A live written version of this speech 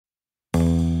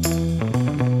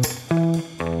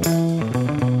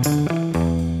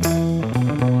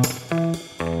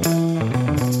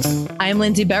I'm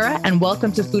Lindsay Berra, and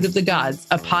welcome to Food of the Gods,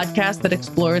 a podcast that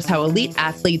explores how elite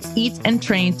athletes eat and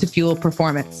train to fuel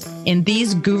performance. In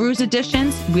these Gurus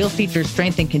editions, we'll feature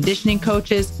strength and conditioning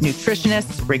coaches,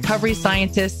 nutritionists, recovery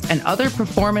scientists, and other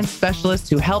performance specialists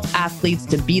who help athletes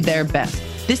to be their best.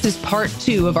 This is part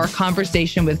 2 of our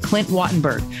conversation with Clint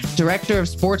Wattenberg, Director of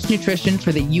Sports Nutrition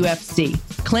for the UFC.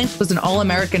 Clint was an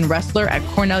All-American wrestler at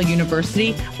Cornell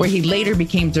University, where he later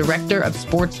became Director of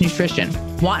Sports Nutrition.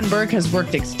 Wattenberg has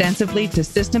worked extensively to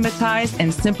systematize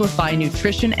and simplify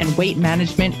nutrition and weight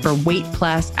management for weight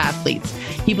class athletes.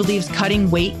 He believes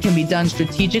cutting weight can be done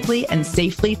strategically and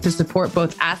safely to support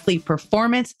both athlete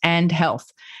performance and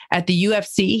health. At the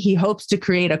UFC, he hopes to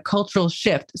create a cultural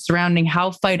shift surrounding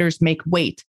how fighters make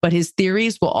weight, but his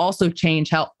theories will also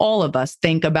change how all of us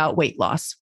think about weight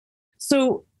loss.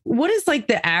 So what is like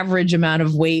the average amount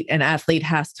of weight an athlete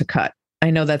has to cut? I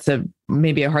know that's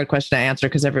maybe a hard question to answer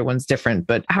because everyone's different,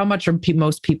 but how much are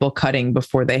most people cutting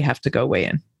before they have to go weigh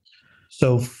in?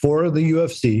 So for the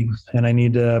UFC, and I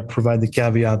need to provide the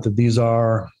caveat that these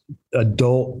are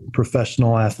adult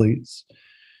professional athletes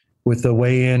with a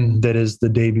weigh-in that is the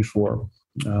day before.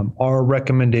 Our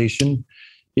recommendation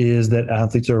is that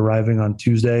athletes are arriving on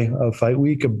Tuesday of fight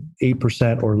week of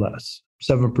 8% or less,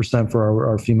 7% for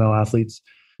our female athletes,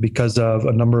 because of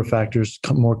a number of factors,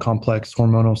 more complex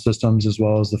hormonal systems, as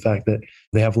well as the fact that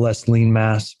they have less lean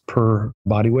mass per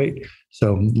body weight.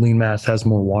 So lean mass has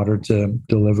more water to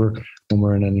deliver when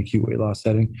we're in an acute weight loss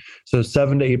setting. So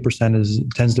 7 to 8%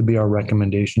 tends to be our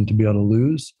recommendation to be able to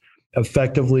lose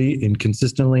effectively and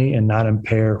consistently and not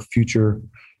impair future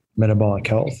metabolic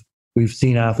health. We've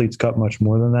seen athletes cut much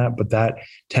more than that, but that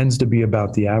tends to be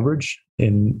about the average.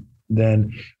 And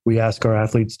then we ask our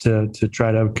athletes to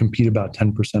try to compete about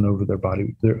 10% over their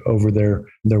body, over their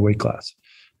weight class.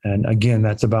 And again,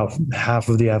 that's about half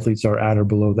of the athletes are at or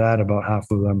below that, about half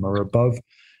of them are above,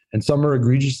 and some are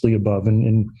egregiously above.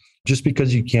 And just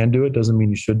because you can do it doesn't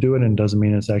mean you should do it, and doesn't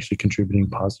mean it's actually contributing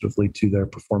positively to their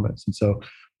performance. And so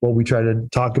what we try to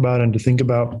talk about and to think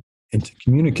about and to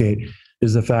communicate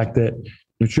is the fact that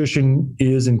nutrition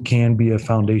is and can be a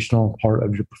foundational part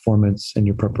of your performance and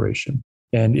your preparation.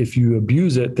 And if you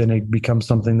abuse it, then it becomes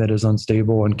something that is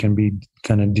unstable and can be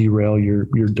kind of derail your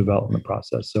development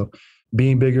process. So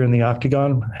being bigger in the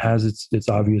octagon has its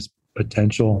obvious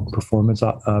potential performance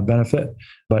benefit,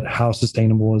 but how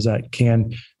sustainable is that?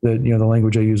 The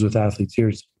language I use with athletes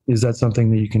here is that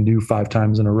something that you can do 5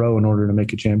 times in a row in order to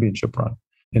make a championship run?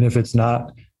 And if it's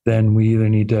not, then we either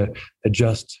need to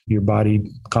adjust your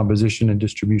body composition and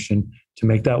distribution to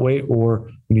make that weight, or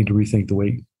we need to rethink the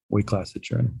weight class that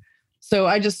you're in. So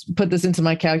I just put this into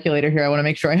my calculator here. I want to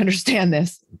make sure I understand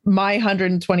this. My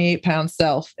 128-pound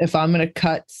self, if I'm going to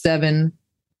cut 7%,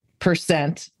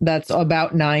 that's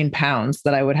about 9 pounds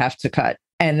that I would have to cut.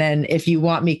 And then if you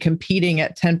want me competing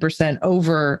at 10%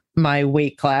 over my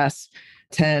weight class,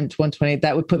 10 to 128,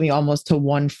 that would put me almost to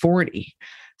 140.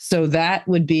 So that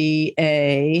would be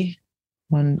a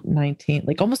 119,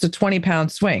 like almost a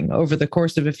 20-pound swing over the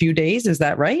course of a few days. Is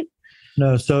that right?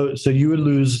 No, so you would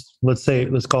lose, let's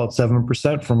call it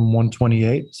 7% from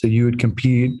 128. So you would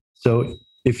compete. So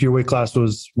if your weight class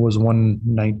was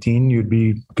 119, you'd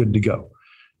be good to go.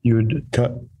 You would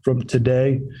cut from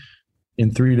today.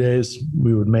 In 3 days,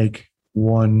 we would make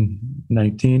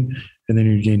 119, and then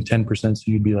you'd gain 10%. So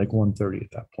you'd be like 130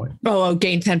 at that point. Oh, I'll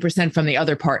gain 10% from the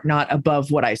other part, not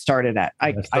above what I started at.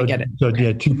 I get it. So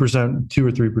yeah, 2%, 2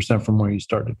 or 3% from where you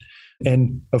started.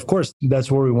 And of course, that's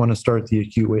where we want to start the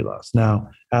acute weight loss. Now,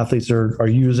 athletes are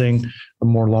using a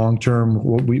more long-term,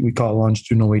 what we call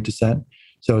longitudinal weight descent.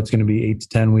 So it's going to be 8 to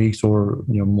 10 weeks, or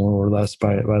more or less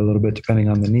by a little bit, depending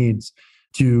on the needs,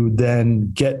 to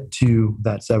then get to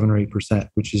that 7 or 8%,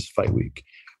 which is fight week.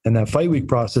 And that fight week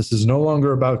process is no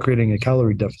longer about creating a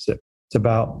calorie deficit. It's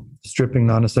about stripping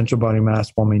non-essential body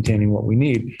mass while maintaining what we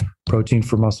need: protein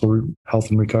for muscle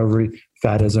health and recovery,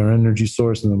 fat as our energy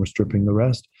source, and then we're stripping the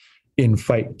rest. In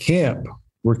fight camp,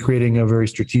 we're creating a very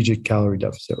strategic calorie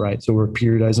deficit, right? So we're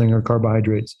periodizing our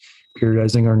carbohydrates,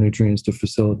 periodizing our nutrients to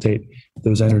facilitate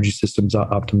those energy systems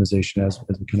optimization, as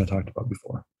we kind of talked about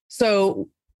before. So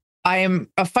I am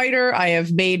a fighter. I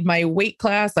have made my weight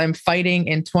class. I'm fighting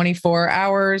in 24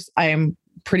 hours. I am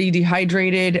pretty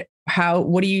dehydrated.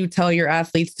 What do you tell your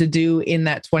athletes to do in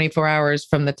that 24 hours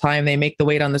from the time they make the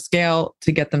weight on the scale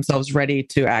to get themselves ready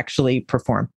to actually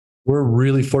perform? We're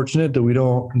really fortunate that we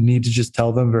don't need to just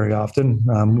tell them very often.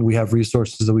 We have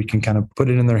resources that we can kind of put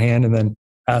it in their hand and then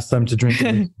ask them to drink it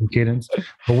in cadence.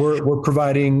 But we're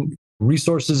providing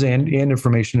resources and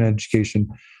information and education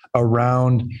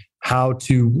around how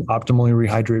to optimally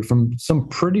rehydrate from some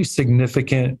pretty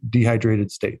significant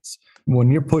dehydrated states.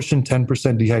 When you're pushing 10%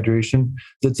 dehydration,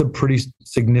 that's a pretty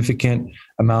significant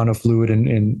amount of fluid.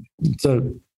 And it's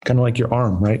kind of like your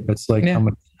arm, right? That's like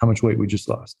how much weight we just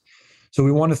lost. So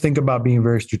we want to think about being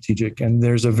very strategic. And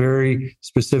there's a very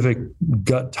specific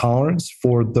gut tolerance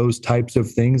for those types of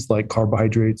things like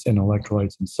carbohydrates and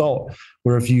electrolytes and salt,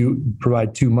 where if you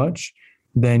provide too much,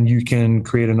 then you can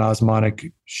create an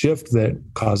osmotic shift that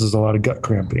causes a lot of gut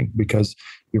cramping because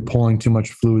you're pulling too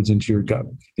much fluids into your gut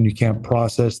and you can't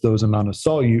process those amount of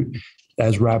solute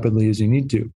as rapidly as you need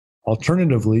to.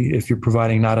 Alternatively, if you're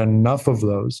providing not enough of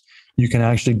those, you can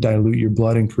actually dilute your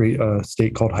blood and create a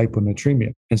state called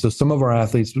hyponatremia. And so some of our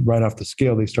athletes, right off the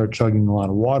scale, they start chugging a lot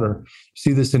of water. You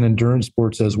see this in endurance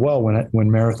sports as well, when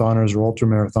marathoners or ultra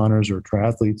marathoners or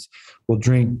triathletes will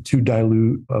drink too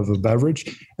dilute of a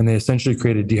beverage, and they essentially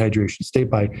create a dehydration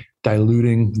state by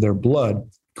diluting their blood,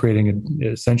 creating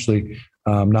essentially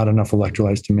not enough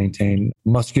electrolytes to maintain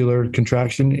muscular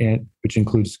contraction, and which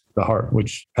includes the heart,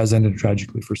 which has ended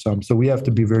tragically for some. So we have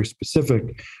to be very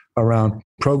specific around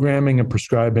programming and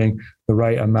prescribing the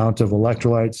right amount of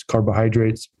electrolytes,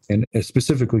 carbohydrates, and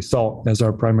specifically salt as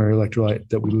our primary electrolyte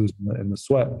that we lose in the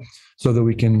sweat, so that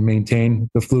we can maintain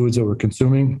the fluids that we're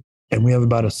consuming. And we have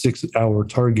about a 6-hour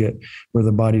target where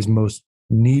the body's most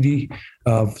needy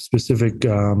of specific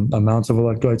amounts of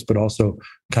electrolytes, but also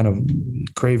kind of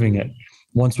craving it.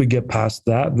 Once we get past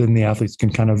that, then the athletes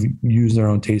can kind of use their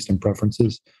own taste and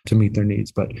preferences to meet their needs.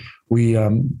 But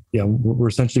we're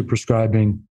essentially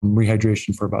prescribing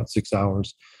rehydration for about 6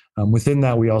 hours. Within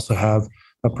that, we also have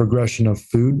a progression of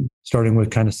food, starting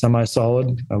with kind of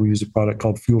semi-solid. We use a product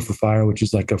called Fuel for Fire, which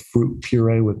is like a fruit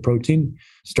puree with protein.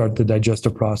 Start the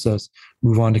digestive process,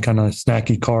 move on to kind of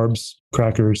snacky carbs,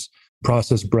 crackers,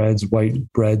 processed breads,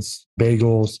 white breads,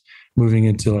 bagels, moving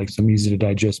into like some easy to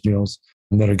digest meals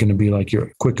that are going to be like your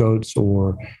quick oats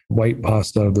or white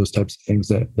pasta, those types of things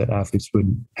that athletes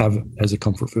would have as a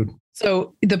comfort food.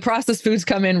 So the processed foods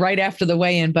come in right after the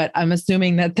weigh-in, but I'm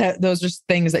assuming that those are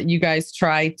things that you guys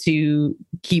try to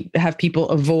have people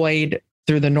avoid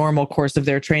through the normal course of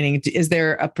their training. Is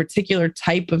there a particular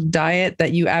type of diet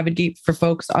that you advocate for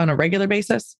folks on a regular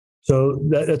basis? So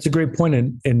that's a great point.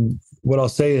 And what I'll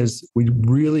say is we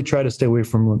really try to stay away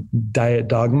from diet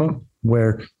dogma,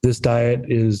 where this diet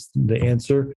is the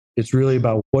answer. It's really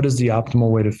about what is the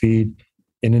optimal way to feed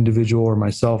an individual or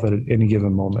myself at any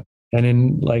given moment.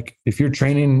 And if you're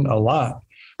training a lot,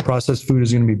 processed food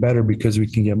is going to be better because we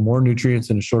can get more nutrients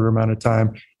in a shorter amount of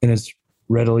time and it's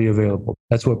readily available.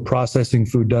 That's what processing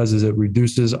food does, is it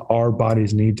reduces our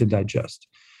body's need to digest.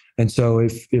 And so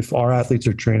if our athletes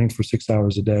are training for 6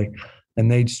 hours a day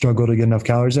and they struggle to get enough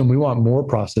calories in, we want more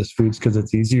processed foods because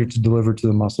it's easier to deliver to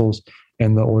the muscles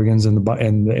and the organs and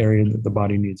the area that the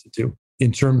body needs it to.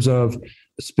 In terms of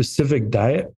a specific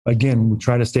diet, again, we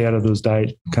try to stay out of those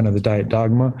the diet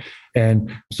dogma,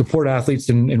 and support athletes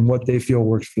in what they feel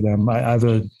works for them. I have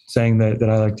a saying that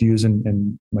I like to use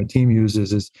and my team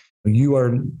uses is, you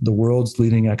are the world's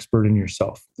leading expert in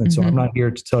yourself. And so I'm not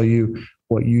here to tell you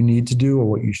what you need to do or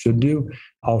what you should do.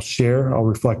 I'll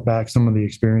reflect back some of the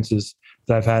experiences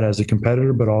that I've had as a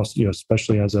competitor, but also,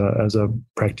 especially as a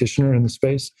practitioner in the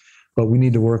space. But we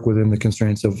need to work within the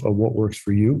constraints of what works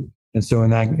for you. And so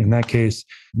in that case,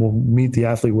 we'll meet the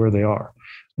athlete where they are.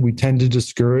 We tend to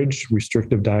discourage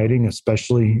restrictive dieting,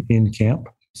 especially in camp.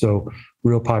 So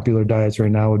real popular diets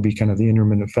right now would be kind of the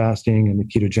intermittent fasting and the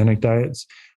ketogenic diets.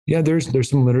 Yeah, there's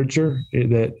some literature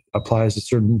that applies to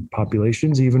certain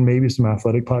populations, even maybe some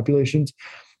athletic populations.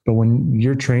 But when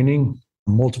you're training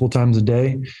multiple times a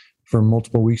day for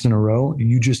multiple weeks in a row,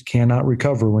 you just cannot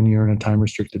recover when you're in a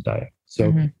time-restricted diet.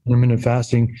 So intermittent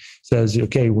fasting says,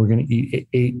 okay, we're going to eat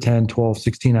 8, 10, 12,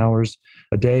 16 hours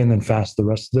a day and then fast the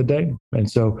rest of the day.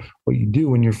 And so what you do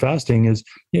when you're fasting is,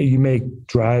 you may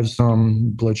drive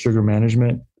some blood sugar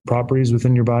management properties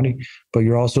within your body, but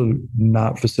you're also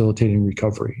not facilitating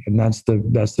recovery. And that's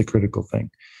the critical thing.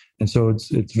 And so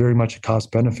it's very much a cost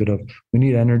benefit of, we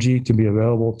need energy to be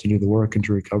available to do the work and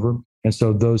to recover. And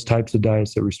so those types of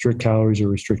diets that restrict calories or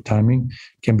restrict timing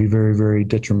can be very, very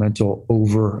detrimental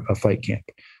over a fight camp.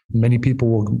 Many people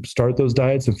will start those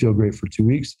diets and feel great for 2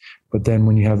 weeks, but then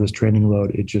when you have this training load,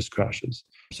 it just crashes.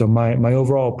 So my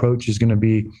overall approach is going to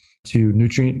be to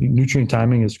nutrient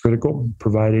timing is critical,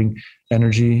 providing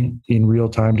energy in real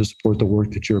time to support the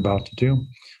work that you're about to do.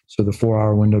 So the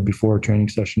 4-hour window before a training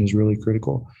session is really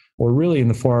critical, or really in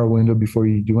the 4-hour window before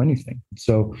you do anything.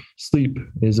 So sleep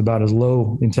is about as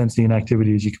low intensity and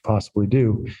activity as you could possibly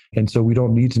do. And so we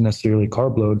don't need to necessarily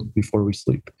carb load before we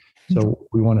sleep. So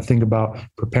we want to think about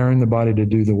preparing the body to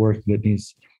do the work that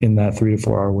needs in that 3 to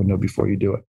 4 hour window before you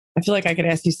do it. I feel like I could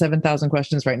ask you 7,000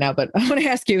 questions right now, but I want to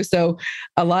ask you. So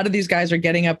a lot of these guys are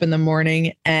getting up in the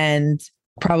morning and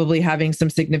probably having some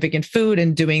significant food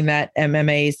and doing that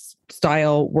MMA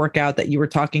style workout that you were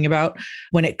talking about.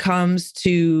 When it comes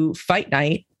to fight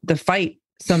night, the fight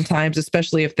sometimes,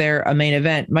 especially if they're a main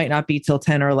event, might not be till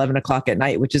 10 or 11 o'clock at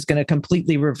night, which is going to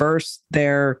completely reverse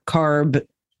their carb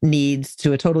needs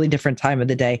to a totally different time of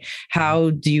the day.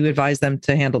 How do you advise them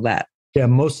to handle that? Yeah,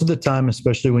 most of the time,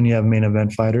 especially when you have main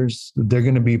event fighters, they're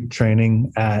going to be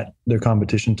training at their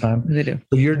competition time. They do.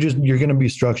 So you're going to be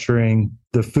structuring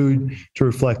the food to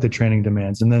reflect the training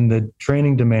demands. And then the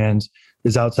training demands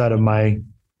is outside of my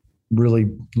really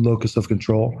locus of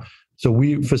control. So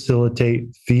we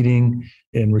facilitate feeding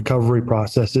and recovery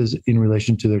processes in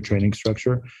relation to their training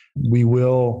structure. We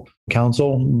will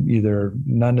counsel, either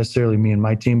not necessarily me and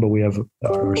my team, but we have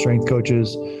our strength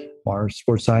coaches, our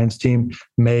sports science team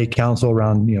may counsel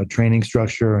around, training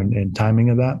structure and timing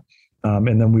of that.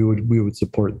 And then we would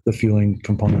support the fueling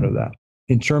component of that.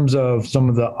 In terms of some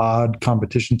of the odd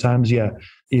competition times,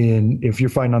 if you're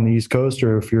fighting on the East Coast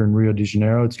or if you're in Rio de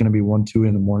Janeiro, it's going to be 1, 2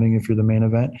 in the morning if you're the main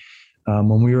event.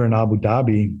 When we were in Abu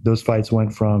Dhabi, those fights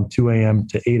went from 2 a.m.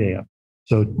 to 8 a.m.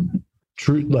 So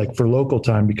true, like for local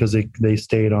time, because they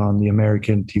stayed on the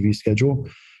American TV schedule.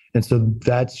 And so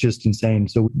that's just insane.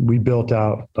 So we built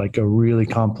out like a really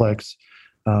complex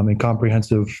and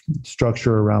comprehensive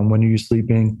structure around when are you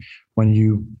sleeping, when are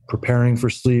you preparing for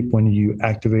sleep, when are you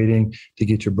activating to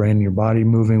get your brain and your body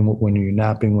moving, when are you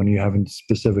napping, when are you having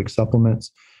specific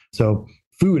supplements. So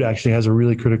food actually has a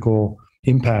really critical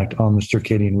impact on the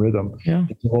circadian rhythm. Yeah.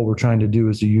 What we're trying to do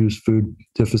is to use food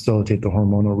to facilitate the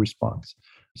hormonal response.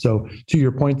 So to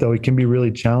your point, though, it can be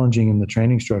really challenging in the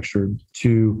training structure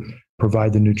to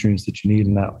provide the nutrients that you need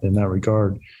in that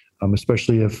regard,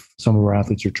 especially if some of our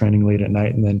athletes are training late at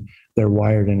night and then they're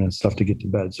wired in and stuff to get to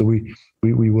bed. So we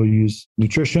will use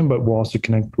nutrition, but we'll also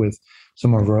connect with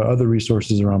some of our other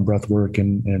resources around breath work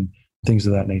and things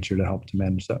of that nature to help to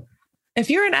manage that. If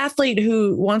you're an athlete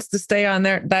who wants to stay on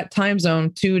that time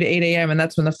zone, 2 to 8 a.m., and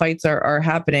that's when the fights are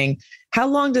happening, how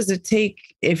long does it take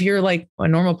if you're like a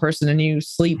normal person and you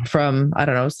sleep from, I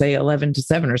don't know, say 11 to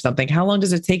 7 or something? How long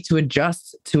does it take to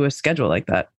adjust to a schedule like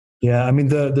that? Yeah, I mean,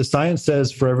 the science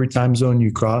says for every time zone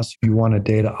you cross, you want a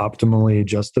day to optimally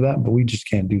adjust to that, but we just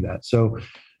can't do that. So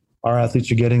our athletes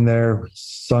are getting there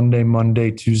Sunday,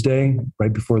 Monday, Tuesday,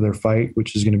 right before their fight,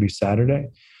 which is going to be Saturday.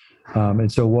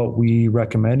 And so what we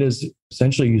recommend is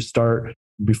essentially you start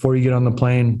before you get on the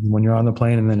plane, when you're on the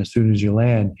plane, and then as soon as you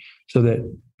land, so that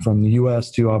from the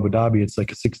US to Abu Dhabi, it's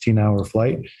like a 16-hour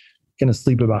flight. You're going to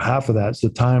sleep about half of that. So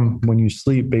time when you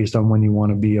sleep based on when you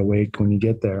want to be awake when you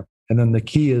get there. And then the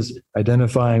key is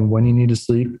identifying when you need to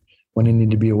sleep, when you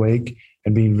need to be awake,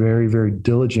 and being very, very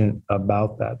diligent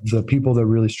about that. The people that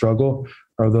really struggle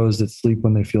are those that sleep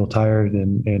when they feel tired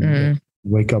and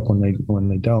wake up when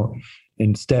they don't.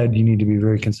 Instead, you need to be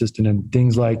very consistent, and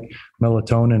things like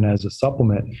melatonin as a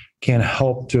supplement can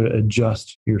help to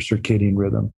adjust your circadian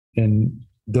rhythm. And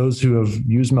those who have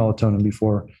used melatonin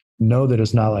before know that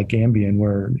it's not like Ambien,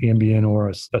 where Ambien or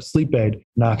a sleep aid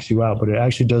knocks you out, but it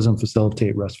actually doesn't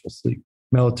facilitate restful sleep.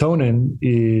 Melatonin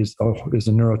is a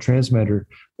neurotransmitter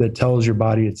that tells your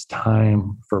body it's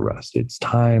time for rest. It's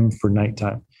time for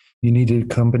nighttime. You need to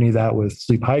accompany that with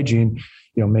sleep hygiene.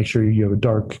 Make sure you have a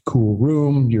dark, cool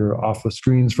room. You're off of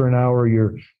screens for an hour.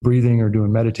 You're breathing or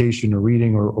doing meditation or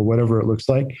reading or whatever it looks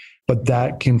like. But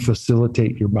that can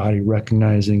facilitate your body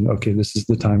recognizing, okay, this is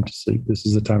the time to sleep. This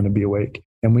is the time to be awake.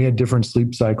 And we had different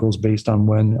sleep cycles based on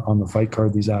when on the fight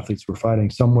card these athletes were fighting.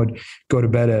 Some would go to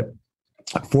bed at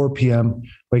 4 p.m.,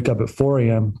 wake up at 4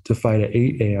 a.m. to fight at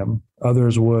 8 a.m.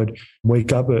 Others would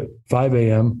wake up at 5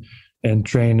 a.m. and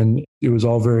train. And it was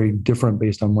all very different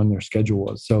based on when their schedule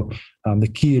was. So the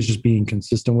key is just being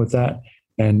consistent with that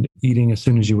and eating as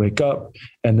soon as you wake up,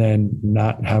 and then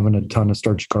not having a ton of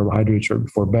starchy carbohydrates right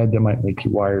before bed that might make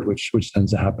you wired, which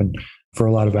tends to happen for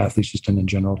a lot of athletes just in the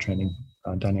general training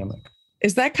dynamic.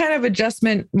 Is that kind of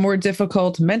adjustment more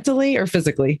difficult mentally or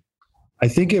physically? I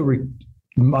think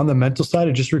on the mental side,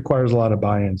 it just requires a lot of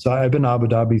buy-in. So I've been to Abu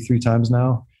Dhabi 3 times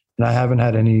now, and I haven't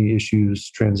had any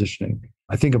issues transitioning.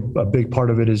 I think a big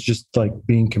part of it is just like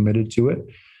being committed to it.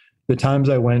 The times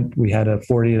I went, we had a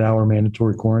 48-hour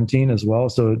mandatory quarantine as well.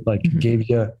 So it gave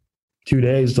you 2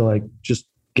 days to just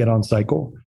get on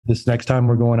cycle. This next time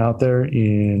we're going out there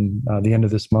in the end of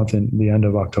this month and the end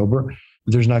of October,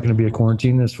 there's not going to be a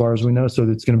quarantine as far as we know. So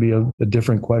it's going to be a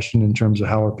different question in terms of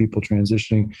how are people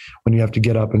transitioning when you have to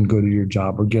get up and go to your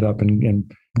job or get up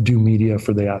and do media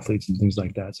for the athletes and things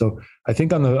like that. So I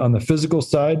think on the physical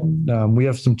side, we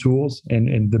have some tools,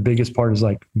 and the biggest part is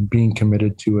like being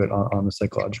committed to it on the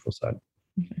psychological side.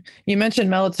 You mentioned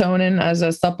melatonin as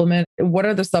a supplement. What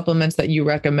are the supplements that you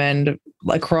recommend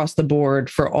across the board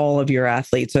for all of your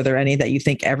athletes? Are there any that you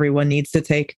think everyone needs to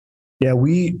take? Yeah,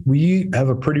 we have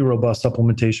a pretty robust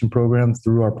supplementation program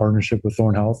through our partnership with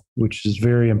Thorne Health, which is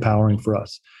very empowering for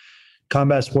us.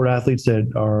 Combat sport athletes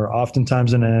that are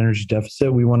oftentimes in an energy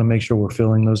deficit, we want to make sure we're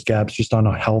filling those gaps just on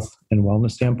a health and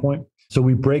wellness standpoint. So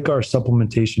we break our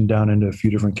supplementation down into a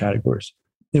few different categories.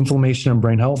 Inflammation and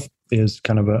brain health is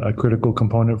kind of a critical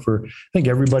component for, I think,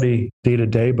 everybody day to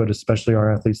day, but especially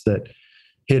our athletes that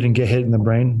hit and get hit in the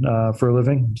brain for a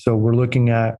living. So we're looking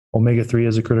at omega-3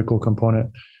 as a critical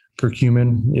component.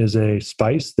 Curcumin is a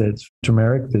spice that's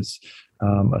turmeric, that's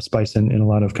a spice in a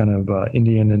lot of kind of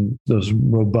Indian and those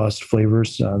robust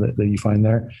flavors that you find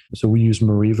there. So we use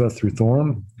Mariva through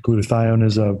Thorne. Glutathione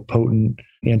is a potent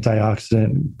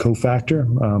antioxidant cofactor,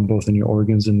 both in your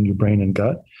organs and your brain and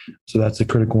gut. So that's a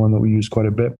critical one that we use quite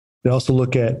a bit. They also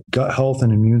look at gut health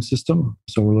and immune system.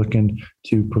 So we're looking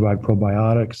to provide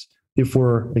probiotics. If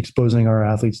we're exposing our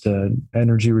athletes to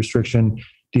energy restriction,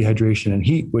 dehydration, and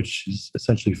heat, which is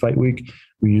essentially fight week,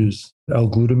 we use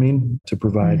L-glutamine to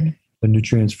provide the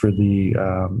nutrients for the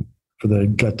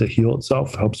gut to heal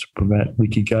itself, helps prevent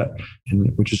leaky gut,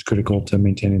 and which is critical to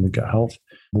maintaining the gut health.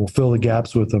 We'll fill the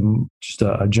gaps with just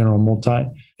a general multi,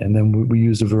 and then we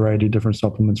use a variety of different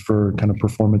supplements for kind of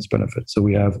performance benefits. So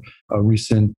we have a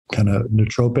recent kind of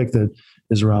nootropic that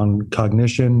is around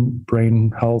cognition,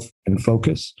 brain health, and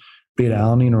focus.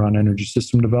 Beta-alanine around energy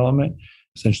system development,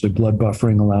 essentially blood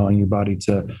buffering, allowing your body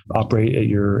to operate at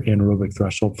your anaerobic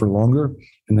threshold for longer.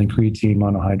 And then creatine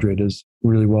monohydrate is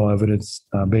really well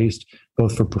evidence-based,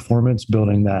 both for performance,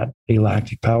 building that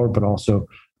alactic power, but also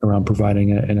around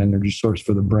providing an energy source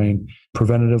for the brain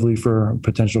preventatively for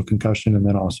potential concussion, and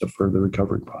then also for the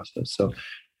recovery process. So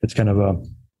it's kind of a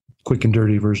quick and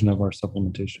dirty version of our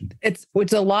supplementation. It's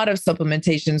a lot of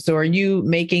supplementation. So are you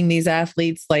making these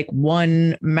athletes like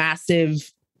one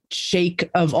massive shake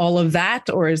of all of that,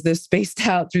 or is this spaced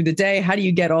out through the day? How do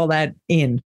you get all that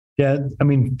in? Yeah, I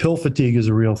mean, pill fatigue is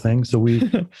a real thing. So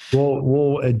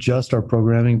we'll adjust our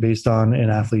programming based on an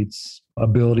athlete's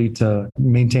ability to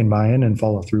maintain buy-in and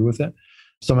follow through with it.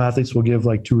 Some athletes will give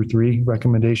like 2 or 3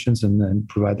 recommendations and then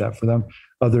provide that for them.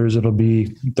 Others, it'll be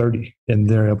 30, and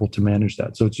they're able to manage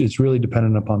that. So it's really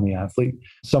dependent upon the athlete.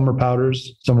 Some are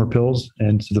powders, some are pills.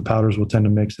 And so the powders will tend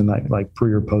to mix in like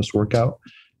pre or post workout.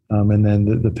 And then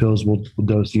the pills will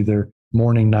dose either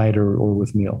morning, night, or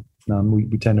with meal.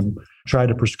 We tend to try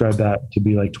to prescribe that to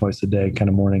be like twice a day, kind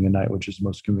of morning and night, which is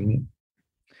most convenient.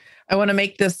 I want to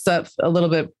make this a little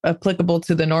bit applicable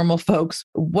to the normal folks.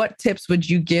 What tips would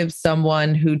you give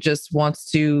someone who just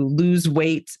wants to lose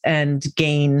weight and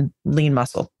gain lean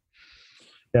muscle?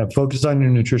 Yeah, focus on your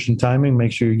nutrition timing.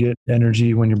 Make sure you get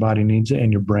energy when your body needs it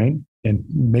and your brain, and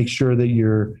make sure that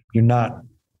you're not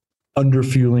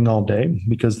underfueling all day,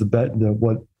 because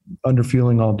what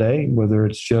underfueling all day, whether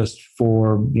it's just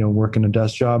for working a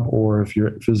desk job or if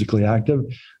you're physically active,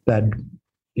 that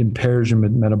impairs your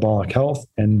metabolic health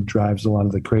and drives a lot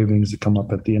of the cravings that come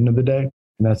up at the end of the day.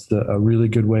 And that's a really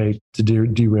good way to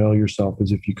derail yourself,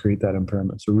 is if you create that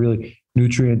impairment. So really,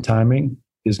 nutrient timing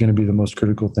is going to be the most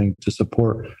critical thing to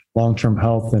support long-term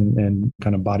health and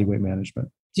kind of body weight management.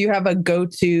 Do you have a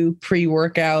go-to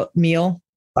pre-workout meal?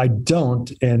 I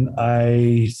don't. And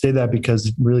I say that because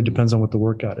it really depends on what the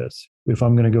workout is. If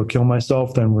I'm going to go kill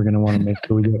myself, then we're going to want to make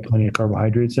sure we get plenty of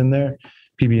carbohydrates in there.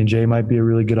 PB&J might be a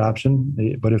really good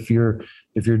option. But if you're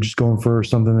just going for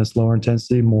something that's lower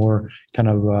intensity, more kind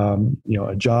of,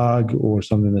 a jog or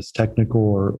something that's technical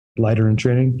or lighter in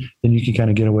training, then you can kind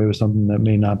of get away with something that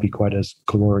may not be quite as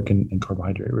caloric and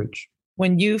carbohydrate rich.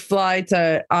 When you fly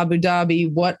to Abu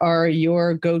Dhabi, what are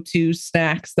your go-to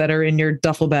snacks that are in your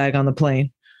duffel bag on the plane?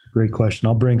 Great question.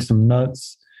 I'll bring some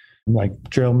nuts, like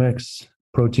trail mix,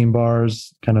 protein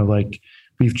bars, kind of like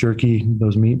beef jerky,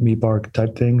 those meat bar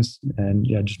type things. And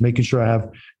yeah, just making sure I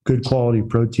have good quality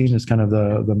protein is kind of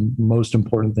the most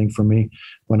important thing for me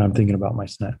when I'm thinking about my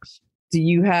snacks. Do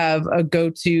you have a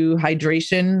go-to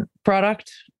hydration product?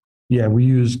 Yeah, we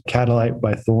use Catalyte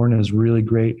by Thorne. It's really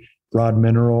great broad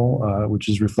mineral, which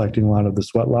is reflecting a lot of the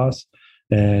sweat loss,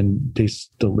 and tastes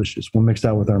delicious. We'll mix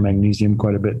that with our magnesium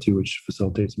quite a bit too, which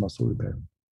facilitates muscle repair.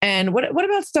 And what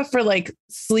about stuff for like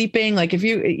sleeping? Like if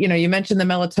you mentioned the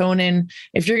melatonin,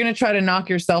 if you're going to try to knock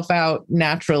yourself out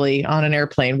naturally on an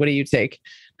airplane, what do you take?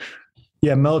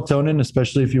 Yeah, melatonin,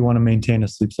 especially if you want to maintain a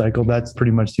sleep cycle, that's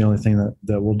pretty much the only thing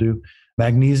that we'll do.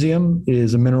 Magnesium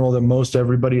is a mineral that most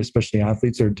everybody, especially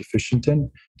athletes, are deficient in.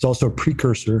 It's also a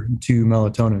precursor to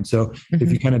melatonin. So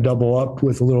if you kind of double up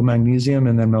with a little magnesium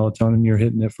and then melatonin, you're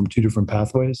hitting it from two different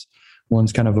pathways.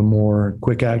 One's kind of a more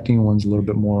quick acting, one's a little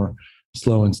bit more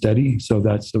slow and steady. So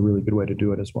that's a really good way to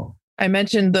do it as well. I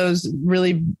mentioned those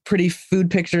really pretty food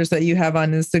pictures that you have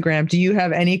on Instagram. Do you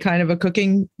have any kind of a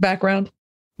cooking background?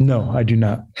 No, I do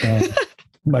not.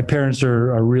 My parents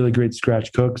are really great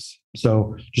scratch cooks.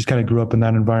 So just kind of grew up in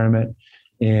that environment.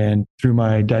 And through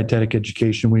my dietetic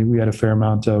education, we had a fair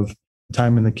amount of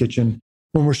time in the kitchen.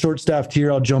 When we're short-staffed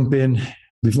here, I'll jump in.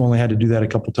 We've only had to do that a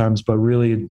couple of times, but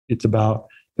really it's about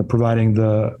providing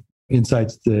the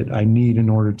insights that I need in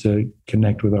order to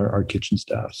connect with our kitchen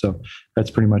staff. So that's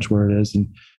pretty much where it is. And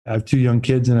I have two young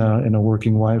kids and a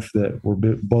working wife that we're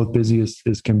both busy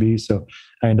as can be. So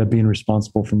I end up being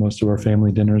responsible for most of our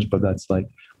family dinners, but that's like,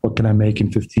 what can I make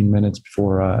in 15 minutes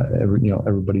before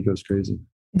everybody goes crazy?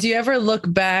 Do you ever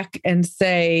look back and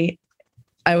say,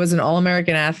 I was an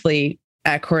All-American athlete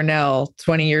at Cornell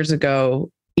 20 years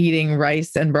ago, eating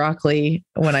rice and broccoli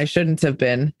when I shouldn't have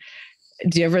been?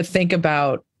 Do you ever think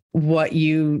about what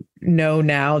you know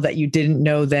now that you didn't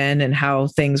know then and how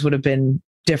things would have been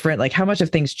different? Like how much have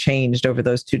things changed over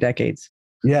those 2 decades?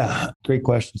 Yeah, great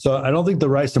question. So I don't think the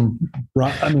rice and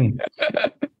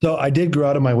so I did grow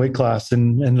out of my weight class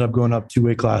and ended up going up 2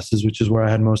 weight classes, which is where I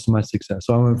had most of my success.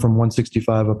 So I went from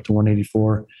 165 up to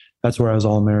 184. That's where I was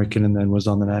All-American and then was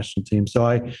on the national team. So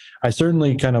I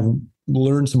certainly kind of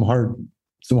learned some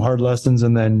hard lessons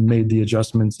and then made the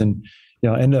adjustments and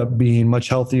end up being much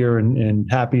healthier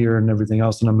and happier and everything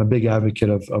else. And I'm a big advocate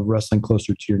of wrestling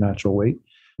closer to your natural weight.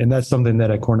 And that's something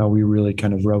that at Cornell, we really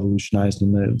kind of revolutionized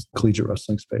in the collegiate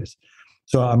wrestling space.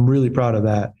 So I'm really proud of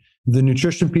that. The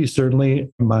nutrition piece,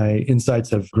 certainly my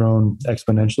insights have grown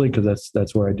exponentially because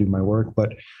that's where I do my work.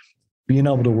 But being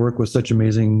able to work with such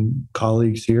amazing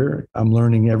colleagues here, I'm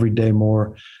learning every day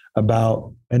more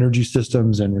about energy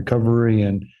systems and recovery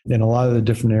and a lot of the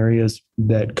different areas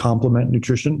that complement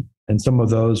nutrition. And some of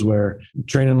those where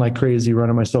training like crazy,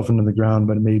 running myself into the ground,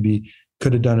 but maybe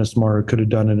could have done it smarter, could have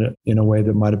done it in a way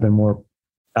that might have been more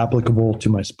applicable to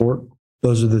my sport.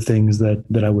 Those are the things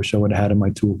that I wish I would have had in my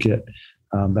toolkit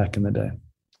back in the day.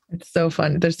 It's so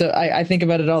fun. I think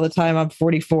about it all the time. I'm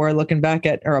 44, looking back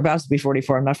at, or about to be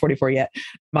 44. I'm not 44 yet.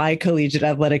 My collegiate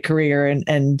athletic career.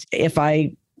 And if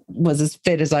I was as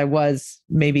fit as I was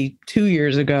maybe 2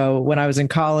 years ago when I was in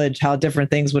college, how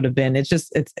different things would have been.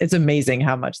 It's amazing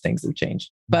how much things have changed.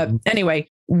 But anyway,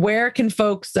 where can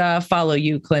folks follow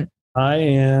you, Clint? I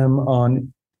am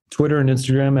on Twitter and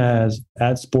Instagram as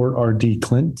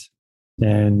 @SportRDClint.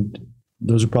 And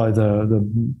those are probably the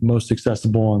most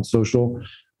accessible on social.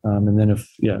 And then if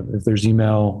there's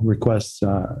email requests,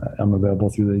 I'm available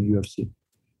through the UFC.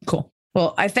 Cool.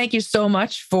 Well, I thank you so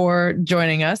much for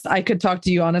joining us. I could talk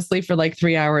to you honestly for like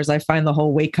 3 hours. I find the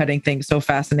whole weight cutting thing so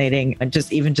fascinating. And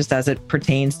just as it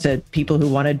pertains to people who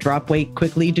want to drop weight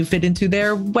quickly to fit into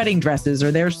their wedding dresses or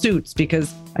their suits,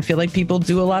 because I feel like people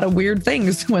do a lot of weird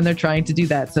things when they're trying to do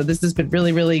that. So this has been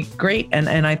really, really great. And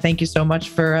I thank you so much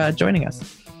for joining us.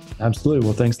 Absolutely.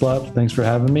 Well, thanks a lot. Thanks for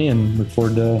having me and look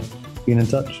forward to being in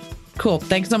touch. Cool.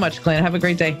 Thanks so much, Clint. Have a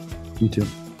great day. You too.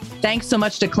 Thanks so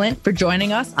much to Clint for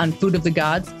joining us on Food of the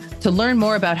Gods. To learn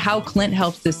more about how Clint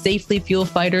helps to safely fuel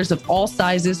fighters of all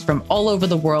sizes from all over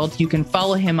the world, you can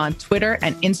follow him on Twitter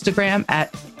and Instagram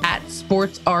at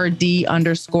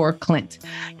 @sportsrd_Clint.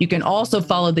 You can also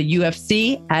follow the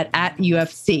UFC at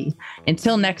 @UFC.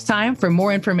 Until next time, for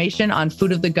more information on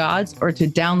Food of the Gods or to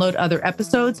download other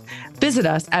episodes, visit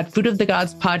us at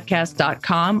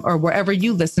foodofthegodspodcast.com or wherever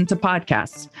you listen to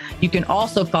podcasts. You can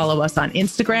also follow us on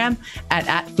Instagram at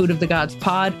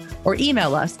 @foodofthegodspod or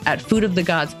email us at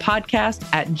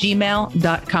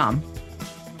foodofthegodspodcast@gmail.com.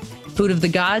 Food of the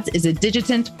Gods is a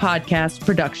Digitant podcast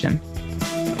production.